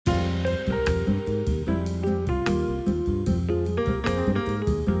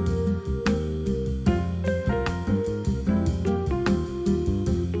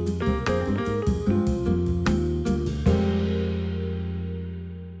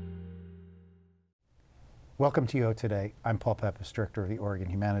Welcome to YO Today. I'm Paul Peppis, Director of the Oregon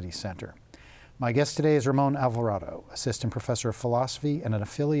Humanities Center. My guest today is Ramon Alvarado, Assistant Professor of Philosophy and an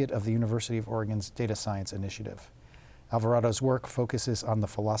affiliate of the University of Oregon's Data Science Initiative. Alvarado's work focuses on the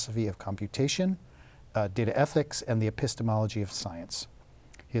philosophy of computation, data ethics, and the epistemology of science.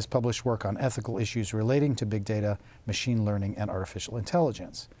 He has published work on ethical issues relating to big data, machine learning, and artificial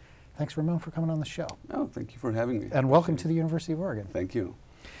intelligence. Thanks, Ramon, for coming on the show. Oh, thank you for having me. And welcome to the University of Oregon. Thank you.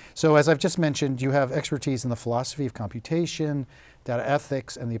 So as I've just mentioned, you have expertise in the philosophy of computation, data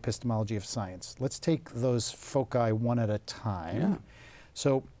ethics, and the epistemology of science. Let's take those foci one at a time. Yeah.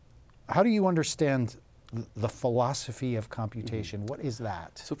 So how do you understand the philosophy of computation? What is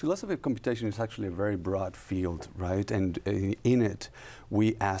that? So philosophy of computation is actually a very broad field, right? And in it,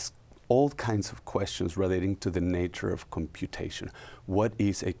 we ask all kinds of questions relating to the nature of computation. What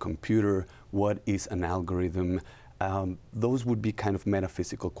is a computer? What is an algorithm? Those would be kind of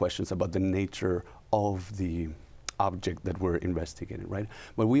metaphysical questions about the nature of the object that we're investigating, right?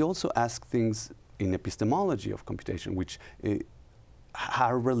 But we also ask things in epistemology of computation, which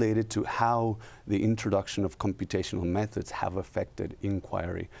are related to how the introduction of computational methods have affected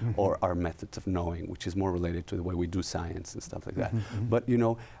inquiry or our methods of knowing, which is more related to the way we do science and stuff like that. But you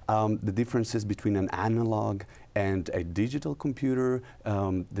know, the differences between an analog and a digital computer,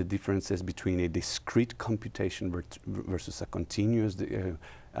 the differences between a discrete computation versus a continuous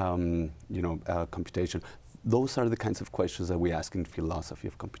computation. Those are the kinds of questions that we ask in philosophy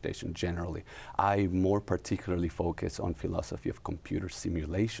of computation generally. I more particularly focus on philosophy of computer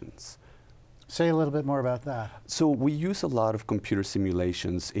simulations. Say a little bit more about that. So we use a lot of computer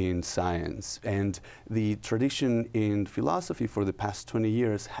simulations in science, and the tradition in philosophy for the past 20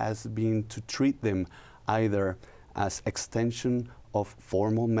 years has been to treat them either as extension of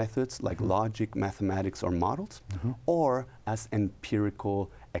formal methods like logic, mathematics, or models, or as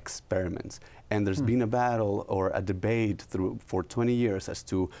empirical experiments. And there's been a battle or a debate for 20 years as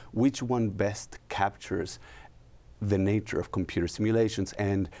to which one best captures the nature of computer simulations.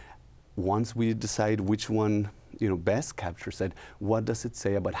 And once we decide which one best captures it, what does it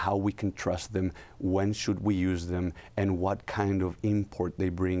say about how we can trust them, when should we use them, and what kind of import they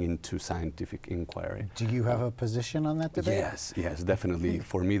bring into scientific inquiry. Do you have a position on that debate? Yes, definitely.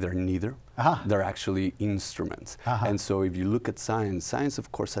 For me, they're neither. They're actually instruments. And so if you look at science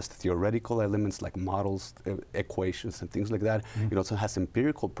of course has theoretical elements like models, equations, and things like that. It also has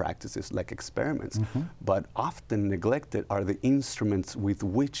empirical practices like experiments. But often neglected are the instruments with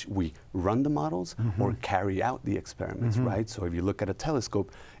which we run the models or carry out the experiments, right? So if you look at a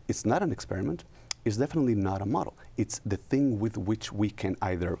telescope, it's not an experiment. It's definitely not a model. It's the thing with which we can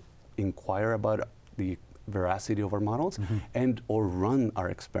either inquire about the veracity of our models and or run our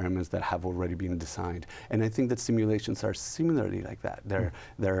experiments that have already been designed. And I think that simulations are similarly like that.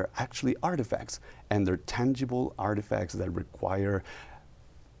 They're actually artifacts, and they're tangible artifacts that require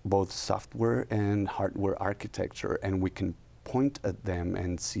both software and hardware architecture, and we can point at them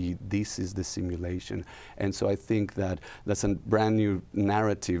and see this is the simulation. And so I think that that's a brand new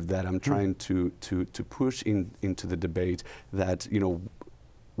narrative that I'm trying to push into the debate, that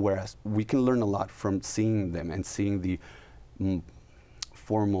whereas we can learn a lot from seeing them and seeing the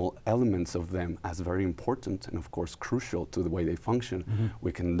formal elements of them as very important and of course crucial to the way they function,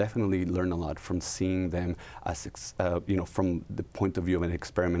 we can definitely learn a lot from seeing them as from the point of view of an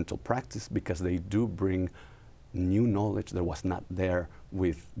experimental practice, because they do bring new knowledge that was not there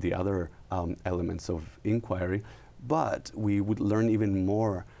with the other elements of inquiry. But we would learn even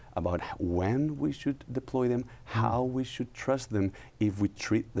more about when we should deploy them, how we should trust them if we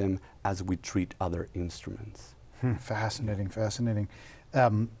treat them as we treat other instruments. Fascinating.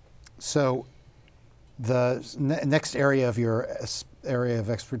 So the next area of your area of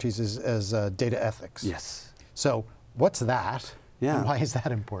expertise is data ethics. Yes. So what's that? Yeah. And why is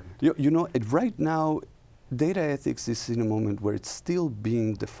that important? Right now, data ethics is in a moment where it's still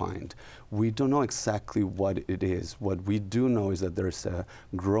being defined. We don't know exactly what it is. What we do know is that there's a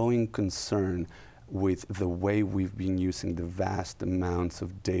growing concern with the way we've been using the vast amounts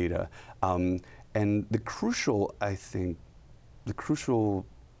of data. And the crucial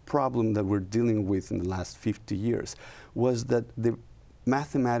problem that we're dealing with in the last 50 years was that the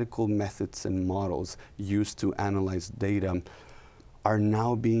mathematical methods and models used to analyze data are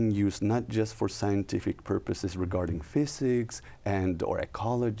now being used not just for scientific purposes regarding physics and or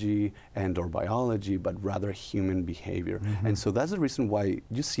ecology and or biology, but rather human behavior. And so that's the reason why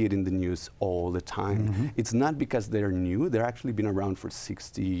you see it in the news all the time. It's not because they're new, they're actually been around for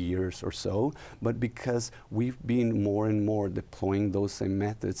 60 years or so, but because we've been more and more deploying those same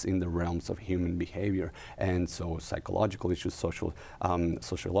methods in the realms of human behavior. And so psychological issues,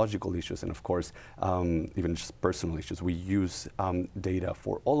 sociological issues, and of course, even just personal issues. We use data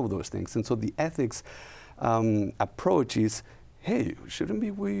for all of those things. And so the ethics approach is, hey,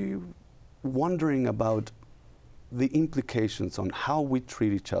 shouldn't we wondering about the implications on how we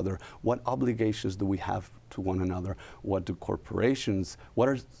treat each other? What obligations do we have to one another? What are corporations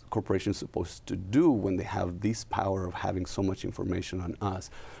supposed to do when they have this power of having so much information on us?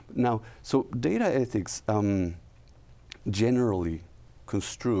 Now, so data ethics, generally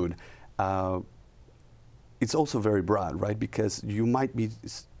construed, it's also very broad, right? Because you might be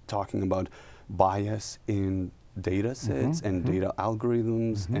talking about bias in data sets and data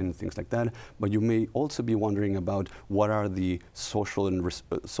algorithms and things like that, but you may also be wondering about what are the social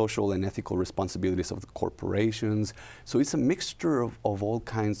and ethical responsibilities of the corporations. So it's a mixture of all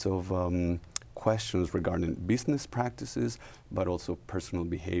kinds of questions regarding business practices, but also personal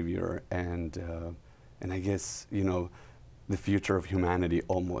behavior and I guess, you know, the future of humanity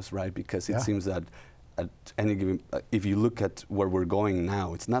almost, right? Because it seems that at any given, if you look at where we're going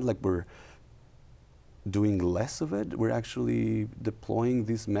now, it's not like we're doing less of it. We're actually deploying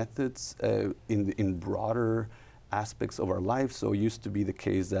these methods in broader aspects of our life. So it used to be the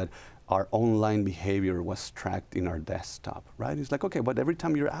case that our online behavior was tracked in our desktop, right? It's like, okay, but every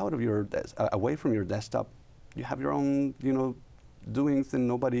time you're out of your away from your desktop, you have your own, you know, doings and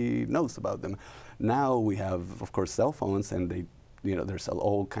nobody knows about them. Now we have, of course, cell phones, and they, you know, there's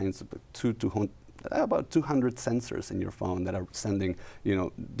all kinds of about 200 sensors in your phone that are sending, you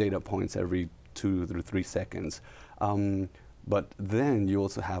know, data points every 2 to 3 seconds. But then you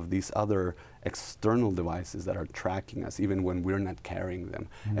also have these other external devices that are tracking us even when we're not carrying them.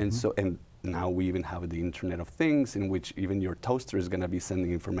 And now we even have the Internet of Things, in which even your toaster is going to be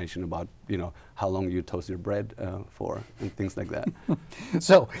sending information about, you know, how long you toast your bread for and things like that.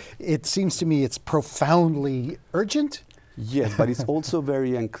 So it seems to me it's profoundly urgent. Yes, but it's also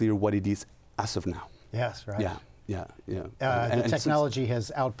very unclear what it is as of now. Yes, right. Yeah. The technology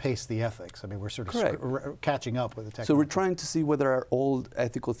has outpaced the ethics. I mean, we're sort of catching up with the technology. So we're trying to see whether our old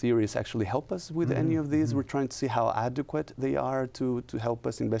ethical theories actually help us with any of these. We're trying to see how adequate they are to help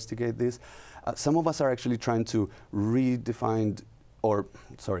us investigate this. Some of us are actually trying to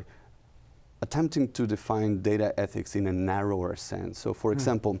attempting to define data ethics in a narrower sense. So for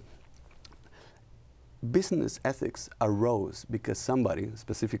example, business ethics arose because somebody,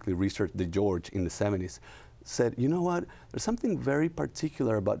 specifically Richard DeGeorge in the 70s, said, you know what, there's something very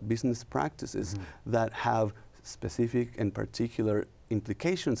particular about business practices that have specific and particular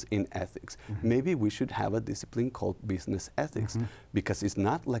implications in ethics. Maybe we should have a discipline called business ethics, because it's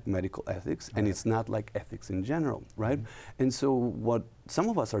not like medical ethics and it's not like ethics in general, right? And so what some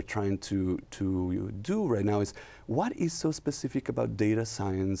of us are trying to do right now is, what is so specific about data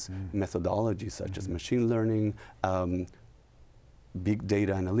science methodologies such as machine learning, big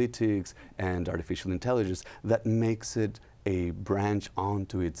data analytics, and artificial intelligence that makes it a branch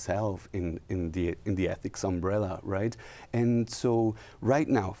onto itself in the ethics umbrella, right? And so right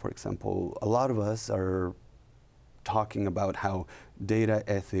now, for example, a lot of us are talking about how data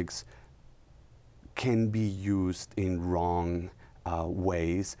ethics can be used in wrong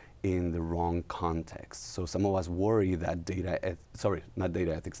ways in the wrong context. So some of us worry that data science, right?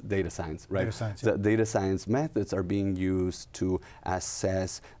 Data science, The data science methods are being used to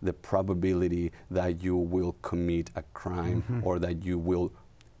assess the probability that you will commit a crime or that you will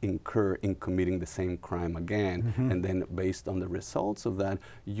incur in committing the same crime again. And then based on the results of that,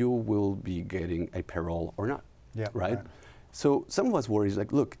 you will be getting a parole or not, right? So some of us worry,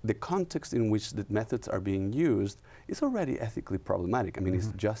 like, look, the context in which the methods are being used is already ethically problematic. I mean, it's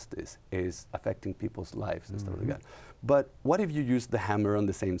justice, is affecting people's lives and stuff like that. But what if you use the hammer on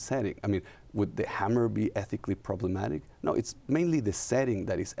the same setting? I mean, would the hammer be ethically problematic? No, it's mainly the setting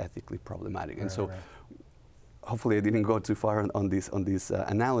that is ethically problematic. And so hopefully I didn't go too far on this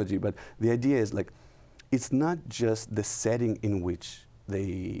analogy, but the idea is, like, it's not just the setting in which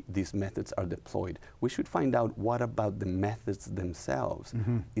these methods are deployed. We should find out what about the methods themselves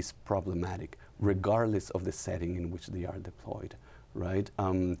is problematic, regardless of the setting in which they are deployed, right?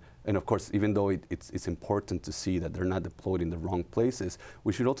 And of course, even though it's important to see that they're not deployed in the wrong places,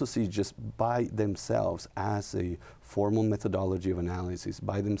 we should also see just by themselves as a formal methodology of analysis,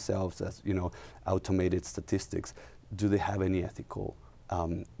 by themselves as, you know, automated statistics. do they have any ethical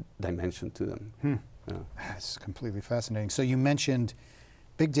dimension to them? It's completely fascinating. So you mentioned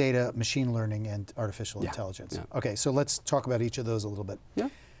big data, machine learning, and artificial intelligence. Yeah. Okay, so let's talk about each of those a little bit. Yeah.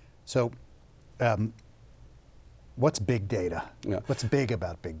 So what's big data? Yeah. What's big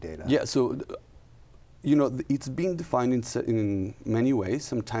about big data? Yeah, so it's being defined in many ways.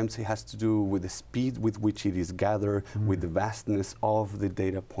 Sometimes it has to do with the speed with which it is gathered, with the vastness of the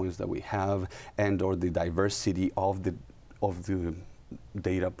data points that we have, and or the diversity of the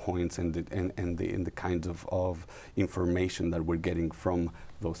data points and the kinds of information that we're getting from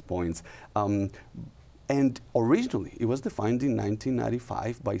those points. And originally, it was defined in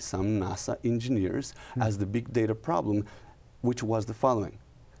 1995 by some NASA engineers as the big data problem, which was the following: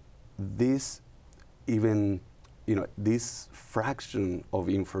 this fraction of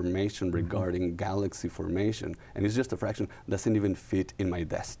information regarding galaxy formation, and it's just a fraction, doesn't even fit in my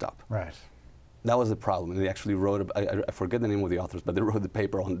desktop. Right. That was the problem. And they actually wrote, I forget the name of the authors, but they wrote the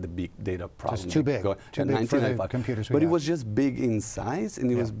paper on the big data problem. It's too big. Too big for the computers we But have. it was just big in size, and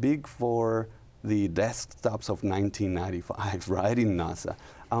it was big for the desktops of 1995, right, in NASA.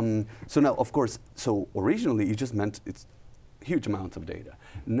 So now, of course, originally it just meant it's huge amounts of data.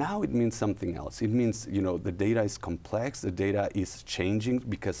 Now it means something else. It means, the data is complex, the data is changing,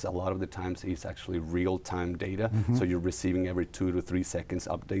 because a lot of the times it's actually real-time data. So you're receiving every 2 to 3 seconds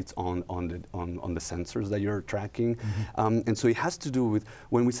updates on the sensors that you're tracking. And so it has to do with,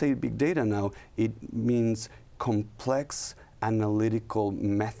 when we say big data now, it means complex analytical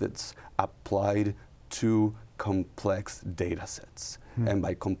methods applied to complex data sets. And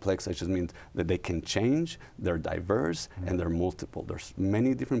by complex, I just mean that they can change, they're diverse, and they're multiple. There's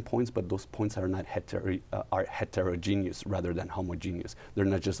many different points, but those points are not are heterogeneous rather than homogeneous. They're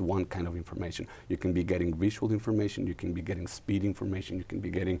not just one kind of information. You can be getting visual information, you can be getting speed information, you can be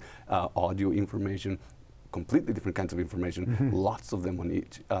getting audio information, completely different kinds of information, lots of them on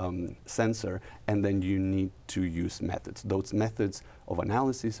each sensor, and then you need to use methods. Those methods of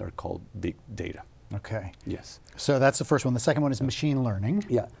analysis are called big data. Okay. Yes. So that's the first one. The second one is machine learning.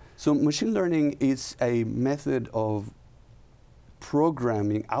 Yeah. So machine learning is a method of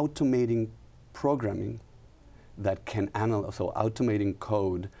automating programming that can analyze, so automating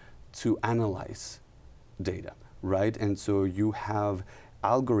code to analyze data, right? And so you have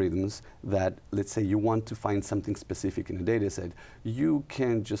algorithms that, let's say you want to find something specific in a data set, you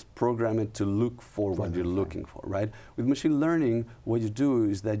can just program it to look for what you're looking for, right? With machine learning, what you do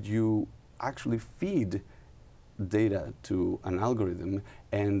is that you actually feed data to an algorithm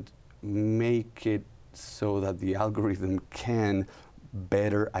and make it so that the algorithm can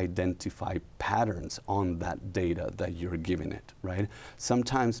better identify patterns on that data that you're giving it, right?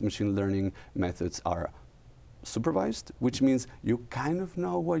 Sometimes machine learning methods are supervised, which means you kind of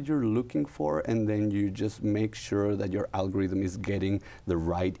know what you're looking for, and then you just make sure that your algorithm is getting the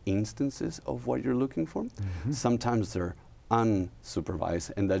right instances of what you're looking for. Sometimes they're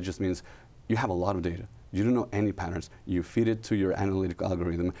unsupervised, and that just means you have a lot of data. You don't know any patterns. You feed it to your analytical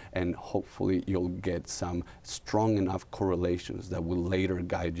algorithm, and hopefully you'll get some strong enough correlations that will later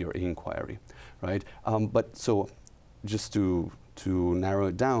guide your inquiry, right? But so just to narrow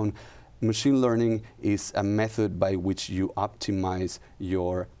it down, machine learning is a method by which you optimize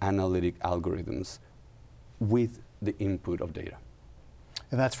your analytic algorithms with the input of data.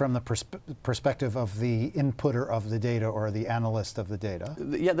 And that's from the perspective of the inputter of the data or the analyst of the data.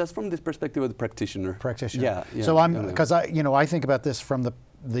 Yeah, that's from the perspective of the practitioner. Practitioner. Yeah. So because I think about this from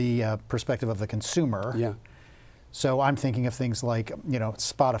the perspective of the consumer. Yeah. So I'm thinking of things like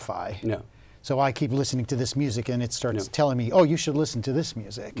Spotify. Yeah. So I keep listening to this music, and it starts telling me, oh, you should listen to this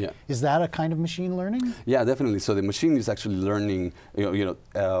music. Yeah. Is that a kind of machine learning? Yeah, definitely. So the machine is actually learning,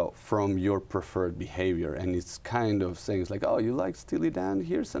 from your preferred behavior, and it's kind of saying, it's like, oh, you like Steely Dan?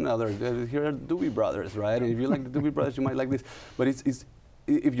 Here's another. Here are Doobie Brothers, right? And if you like the Doobie Brothers, you might like this. But it's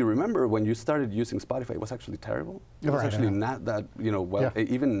if you remember, when you started using Spotify, it was actually terrible. It was actually not that,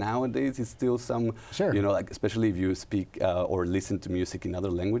 even nowadays, it's still some, like, especially if you speak or listen to music in other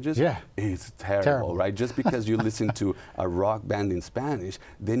languages, it's terrible, right? Just because you listen to a rock band in Spanish,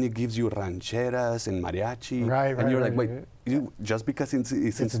 then it gives you rancheras and mariachi, and you're like, wait, just because it's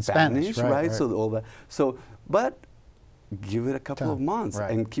in Spanish, right? So all that. But give it a couple of months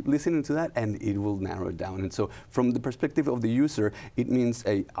and keep listening to that, and it will narrow it down. And so from the perspective of the user, it means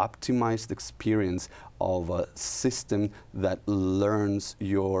a optimized experience of a system that learns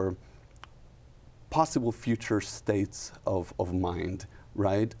your possible future states of mind,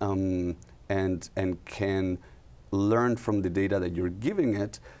 right? And can learn from the data that you're giving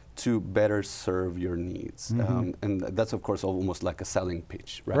it to better serve your needs. And that's, of course, almost like a selling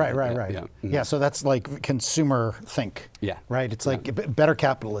pitch, right? Right. Yeah, so that's like consumer think. Yeah. Right? It's like better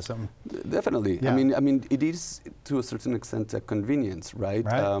capitalism. Definitely. Yeah. I mean, it is to a certain extent a convenience, right?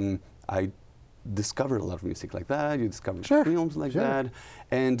 I discovered a lot of music like that. You discover films like that.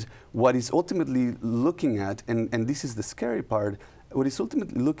 And what is ultimately looking at, and this is the scary part, what it's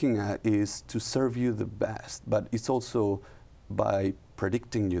ultimately looking at is to serve you the best, but it's also by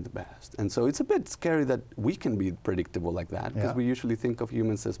predicting you the best. And so it's a bit scary that we can be predictable like that, because we usually think of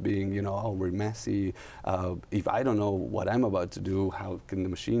humans as being, you know, oh, we're messy. If I don't know what I'm about to do, how can the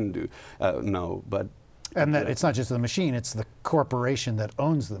machine do? No, but and that it's not just the machine, it's the corporation that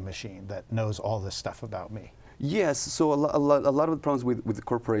owns the machine that knows all this stuff about me. Yes, so a lot of the problems with the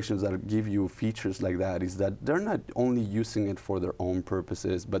corporations that give you features like that is that they're not only using it for their own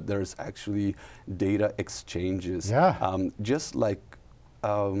purposes, but there's actually data exchanges. Just like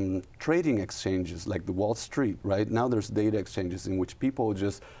trading exchanges, like the Wall Street, right? Now there's data exchanges in which people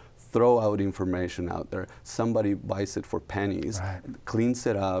just throw out information out there. Somebody buys it for pennies, cleans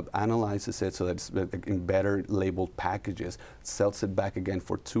it up, analyzes it so that it's in better labeled packages, sells it back again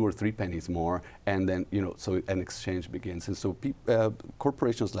for 2 or 3 pennies more, and then, you know, so an exchange begins. And so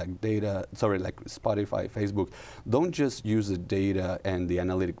corporations like Spotify, Facebook, don't just use the data and the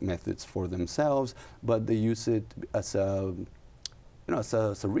analytic methods for themselves, but they use it as a as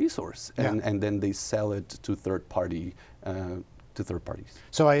a resource, and then they sell it to third parties.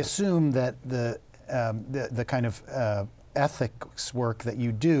 So I assume that the kind of ethics work that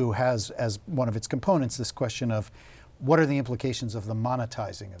you do has as one of its components this question of what are the implications of the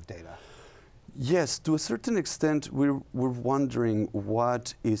monetizing of data? Yes, to a certain extent, we're wondering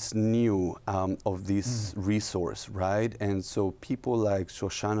what is new of this resource, right? And so people like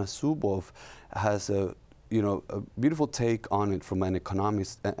Shoshana Zuboff has a beautiful take on it from an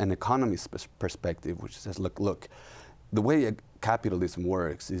economist perspective, which says, look, the way capitalism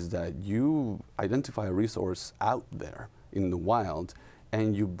works is that you identify a resource out there in the wild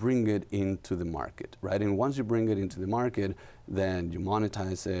and you bring it into the market, right? And once you bring it into the market, then you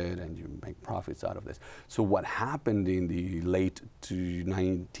monetize it and you make profits out of this. So what happened in the late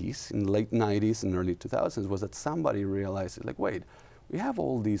 90s and early 2000s was that somebody realized, like, wait, we have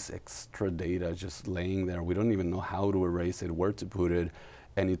all these extra data just laying there. We don't even know how to erase it, where to put it.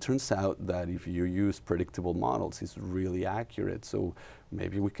 And it turns out that if you use predictable models, it's really accurate. So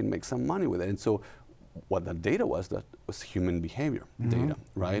maybe we can make some money with it. And so what the data was, that was human behavior data,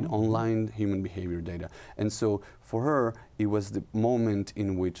 right? Online human behavior data. And so for her, it was the moment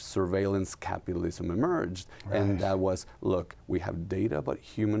in which surveillance capitalism emerged. And that was, look, we have data about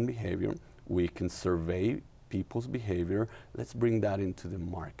human behavior. We can survey people's behavior, let's bring that into the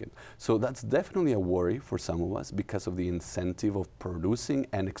market. So that's definitely a worry for some of us because of the incentive of producing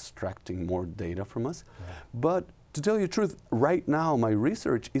and extracting more data from us. But to tell you the truth, right now my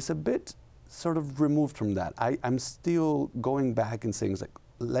research is a bit sort of removed from that. I'm still going back and saying, like,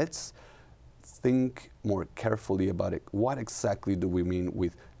 let's think more carefully about it. What exactly do we mean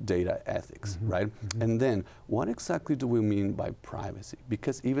with data ethics, right? And then what exactly do we mean by privacy?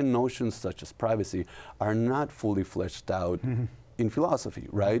 Because even notions such as privacy are not fully fleshed out in philosophy,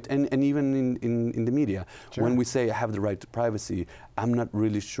 right? And even in the media. When we say I have the right to privacy, I'm not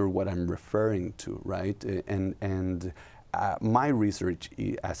really sure what I'm referring to, right? And my research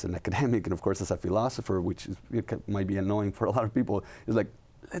as an academic and of course as a philosopher, which might be annoying for a lot of people, is like,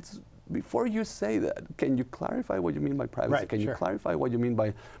 before you say that, can you clarify what you mean by privacy? Can you clarify what you mean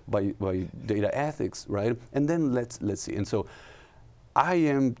by data ethics, right? And then let's see. And so I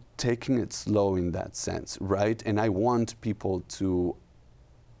am taking it slow in that sense, right? And I want people to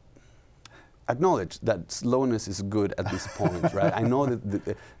acknowledge that slowness is good at this point, right? I know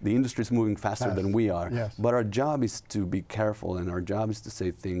that the industry is moving faster than we are, but our job is to be careful, and our job is to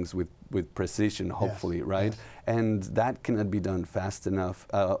say things with precision, hopefully, right? And that cannot be done fast enough,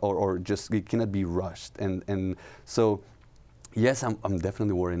 or just it cannot be rushed. And so, yes, I'm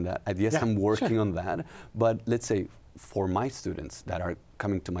definitely worrying that. Yes, I'm working on that. But let's say for my students that are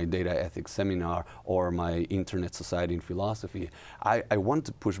coming to my data ethics seminar or my Internet Society in Philosophy, I want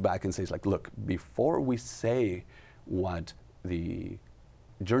to push back and say, like, look, before we say what the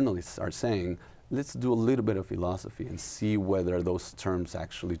journalists are saying, let's do a little bit of philosophy and see whether those terms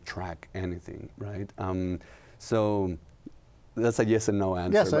actually track anything, right? So that's a yes and no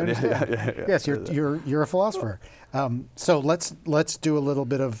answer. Yes, I understand. Yes, you're a philosopher. So let's do a little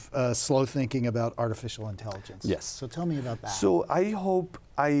bit of slow thinking about artificial intelligence. Yes. So tell me about that. So I hope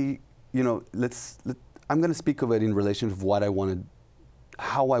I'm going to speak of it in relation to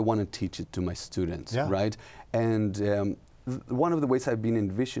how I want to teach it to my students, right? And one of the ways I've been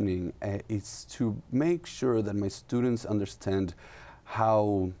envisioning is to make sure that my students understand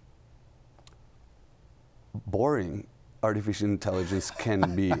how boring artificial intelligence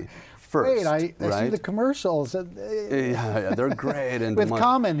can be. First, I see the commercials. Yeah, they're great. And with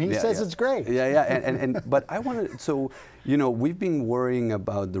Common, he says it's great. Yeah. But I want to, so, we've been worrying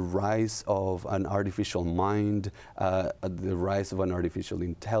about the rise of an artificial mind, the rise of an artificial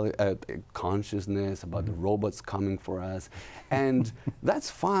consciousness, about the robots coming for us. And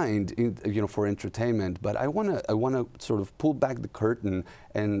that's fine, for entertainment. But I want to sort of pull back the curtain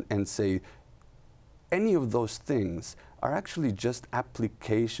and say, any of those things are actually just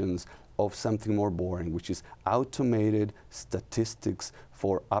applications of something more boring, which is automated statistics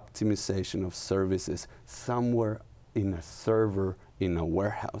for optimization of services somewhere in a server in a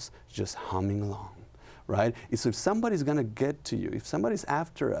warehouse, just humming along, right? So if somebody's gonna get to you, if somebody's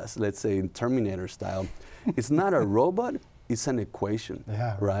after us, let's say in Terminator style, it's not a robot, it's an equation,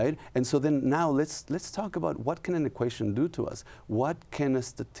 right? And so then now let's talk about what can an equation do to us? What can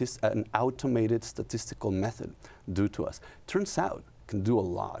an automated statistical method do to us? Turns out, can do a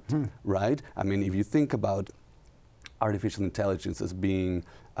lot, right? I mean, if you think about artificial intelligence as being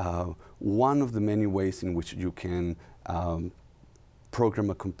one of the many ways in which you can program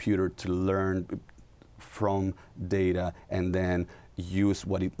a computer to learn from data and then use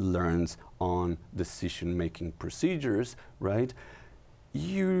what it learns on decision-making procedures, right?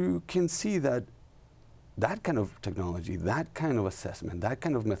 You can see that that kind of technology, that kind of assessment, that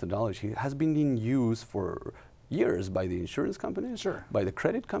kind of methodology has been in use for years by the insurance companies, by the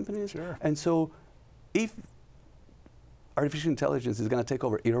credit companies. And so if artificial intelligence is going to take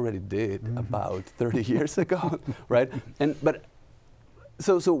over, it already did about 30 years ago, right? But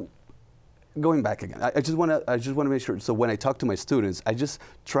going back again, I just want to make sure. So when I talk to my students, I just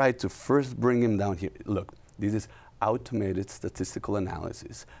try to first bring them down here. Look, this is automated statistical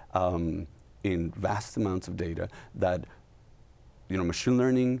analysis in vast amounts of data that machine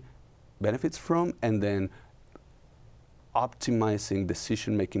learning benefits from, and then optimizing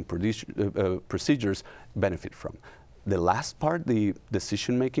decision-making procedures benefit from. The last part, the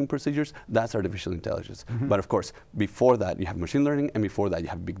decision-making procedures, that's artificial intelligence. But of course, before that you have machine learning, and before that you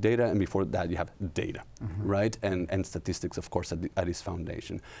have big data, and before that you have data, right? And statistics, of course, at its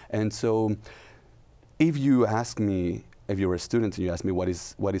foundation. And so if you ask me, if you're a student and you ask me what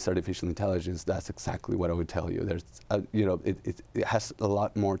is artificial intelligence, that's exactly what I would tell you. There's, it has a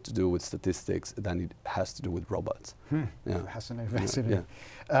lot more to do with statistics than it has to do with robots. Yeah. Fascinating.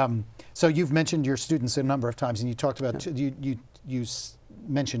 Yeah. So you've mentioned your students a number of times, and you talked about you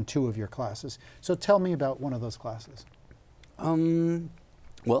mentioned two of your classes. So tell me about one of those classes.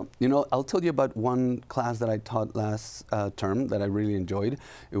 Well, I'll tell you about one class that I taught last term that I really enjoyed.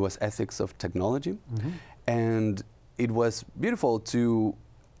 It was Ethics of Technology, and it was beautiful to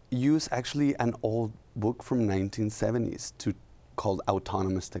use actually an old book from 1970s called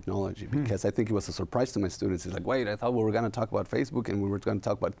Autonomous Technology, because I think it was a surprise to my students. It's like, wait, I thought we were going to talk about Facebook and we were going to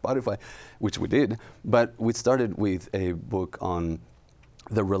talk about Spotify, which we did, but we started with a book on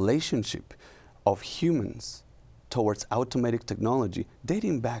the relationship of humans towards automatic technology,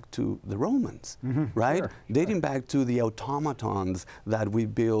 dating back to the Romans, right? Dating back to the automatons that we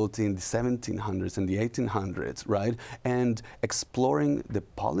built in the 1700s and the 1800s, right? And exploring the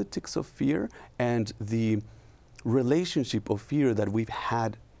politics of fear and the relationship of fear that we've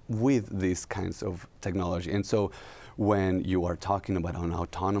had with these kinds of technology. And so when you are talking about an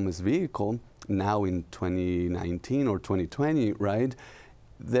autonomous vehicle, now in 2019 or 2020, right?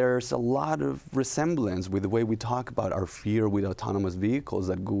 There's a lot of resemblance with the way we talk about our fear with autonomous vehicles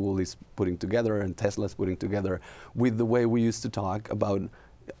that Google is putting together and Tesla's putting together with the way we used to talk about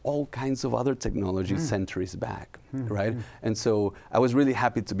all kinds of other technology centuries back, right? And so I was really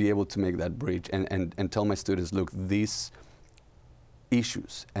happy to be able to make that bridge and tell my students, look, these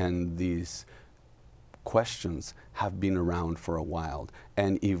issues and these questions have been around for a while.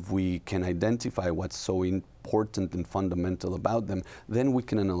 And if we can identify what's so important and fundamental about them, then we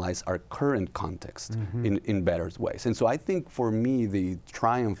can analyze our current context in better ways. And so I think for me, the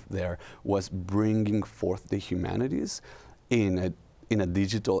triumph there was bringing forth the humanities in a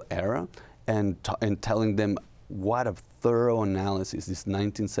digital era and telling them what a thorough analysis this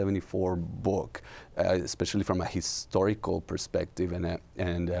 1974 book, especially from a historical perspective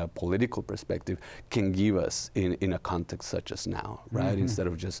and a political perspective, can give us in a context such as now, right? Instead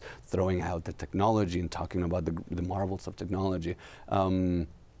of just throwing out the technology and talking about the marvels of technology.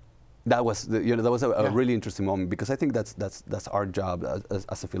 That was a really interesting moment, because I think that's our job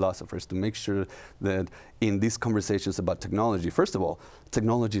as a philosophers, to make sure that in these conversations about technology, first of all,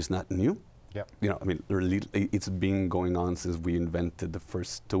 technology is not new. Yep. I mean, it's been going on since we invented the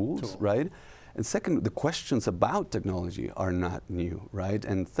first tools, right? And second, the questions about technology are not new, right?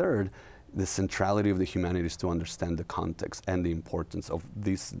 And third, the centrality of the humanities to understand the context and the importance of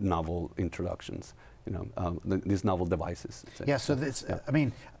these novel introductions, these novel devices. Yeah, so this, I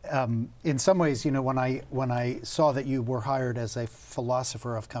mean, in some ways, when I saw that you were hired as a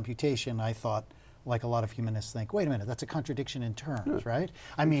philosopher of computation, I thought, like a lot of humanists think, wait a minute, that's a contradiction in terms, right?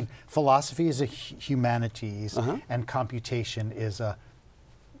 I mean, philosophy is a humanities, and computation is a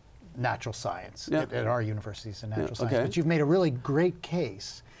natural science. At our universities, a natural science. But you've made a really great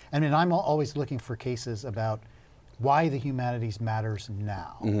case. I mean, I'm always looking for cases about why the humanities matters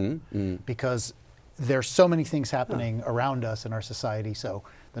now, because there's so many things happening around us in our society. So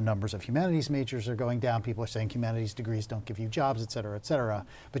the numbers of humanities majors are going down. People are saying humanities degrees don't give you jobs, et cetera, et cetera.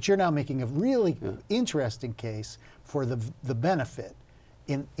 But you're now making a really interesting case for the benefit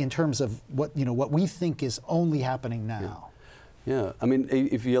in terms of what we think is only happening now. Yeah, I mean,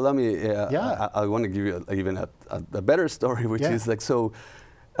 if you allow me, I want to give you even a better story, which is like, so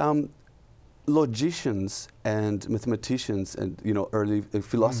logicians and mathematicians and early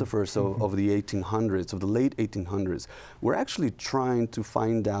philosophers of the 1800s, of the late 1800s, were actually trying to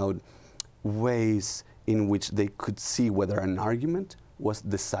find out ways in which they could see whether an argument was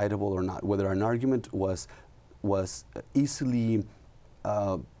decidable or not, whether an argument was easily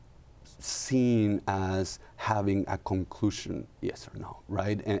seen as having a conclusion, yes or no,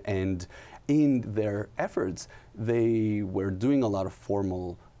 right? And in their efforts, they were doing a lot of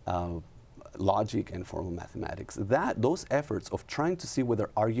formal logic and formal mathematics. Those efforts of trying to see whether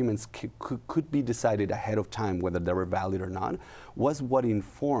arguments could be decided ahead of time, whether they were valid or not, was what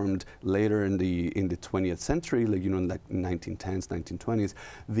informed later in the 20th century, like like 1910s, 1920s,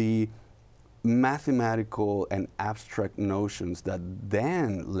 the mathematical and abstract notions that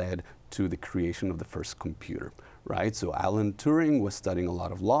then led to the creation of the first computer, right? So Alan Turing was studying a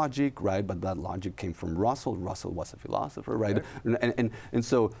lot of logic, right? But that logic came from Russell. Russell was a philosopher, right? And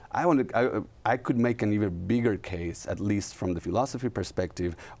so I could make an even bigger case, at least from the philosophy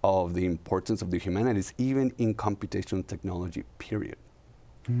perspective, of the importance of the humanities, even in computational technology, period,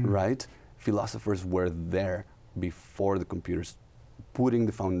 right? Philosophers were there before the computers, putting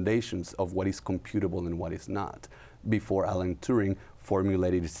the foundations of what is computable and what is not, before Alan Turing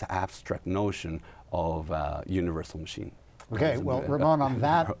formulated this abstract notion of universal machine. Okay, well, Ramon, on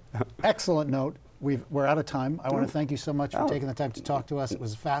that excellent note, we're out of time. I want to thank you so much for taking the time to talk to us. It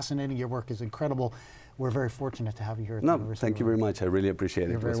was fascinating. Your work is incredible. We're very fortunate to have you here at the University. Thank you very much. I really appreciate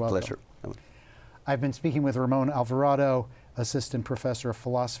it. You're very welcome. It was a pleasure. I've been speaking with Ramon Alvarado, Assistant Professor of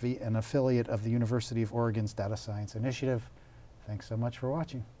Philosophy and affiliate of the University of Oregon's Data Science Initiative. Thanks so much for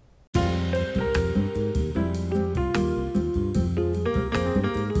watching.